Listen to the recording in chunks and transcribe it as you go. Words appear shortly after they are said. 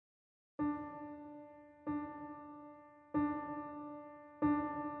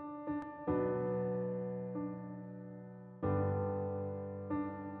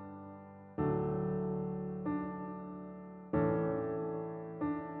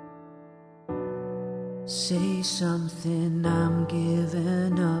Say something, I'm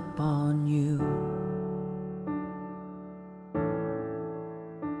giving up on you.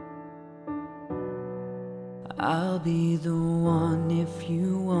 I'll be the one if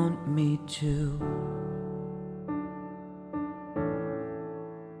you want me to.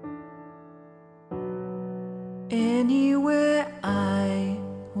 Anywhere I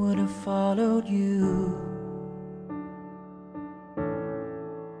would have followed you.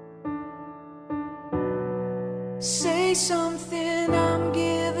 Say something, I'm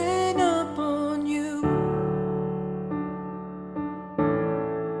giving up on you.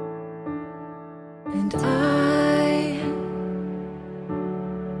 And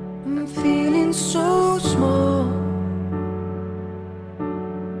I'm feeling so small.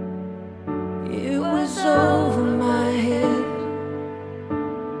 It was over my head.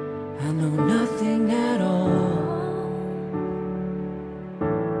 I know nothing at all.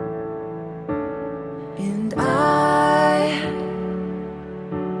 And I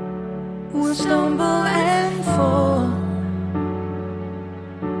will stumble and fall.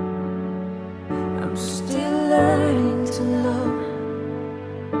 I'm still learning to love,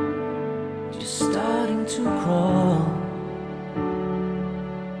 just starting to crawl.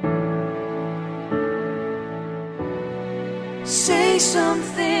 Say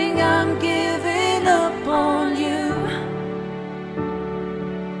something, I'm giving up on you.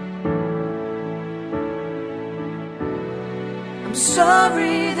 I'm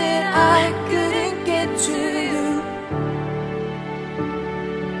sorry that I couldn't get to you.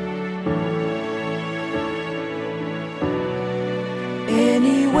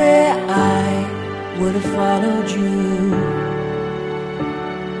 Anywhere I would have followed you.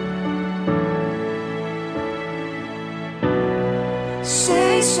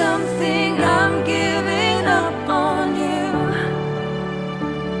 Say something, I'm giving up on you.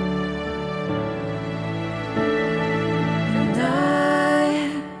 And I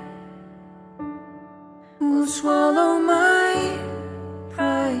will swallow my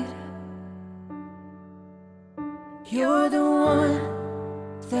pride. You're the one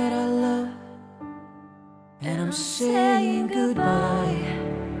that I love, and I'm saying goodbye.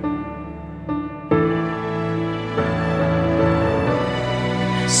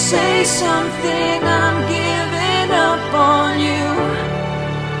 Say something, I'm giving up on you.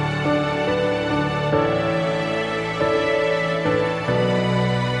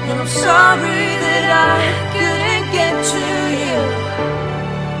 And I'm sorry that I couldn't get to you.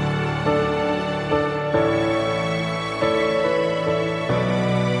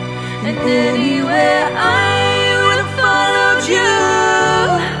 And anywhere I would have followed you.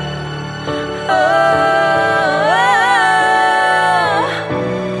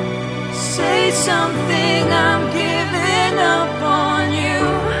 Say something, I'm giving up on you.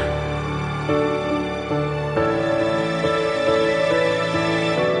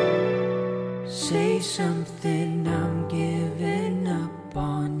 Say something, I'm giving up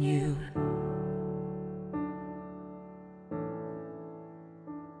on you.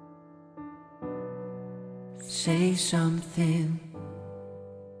 Say something.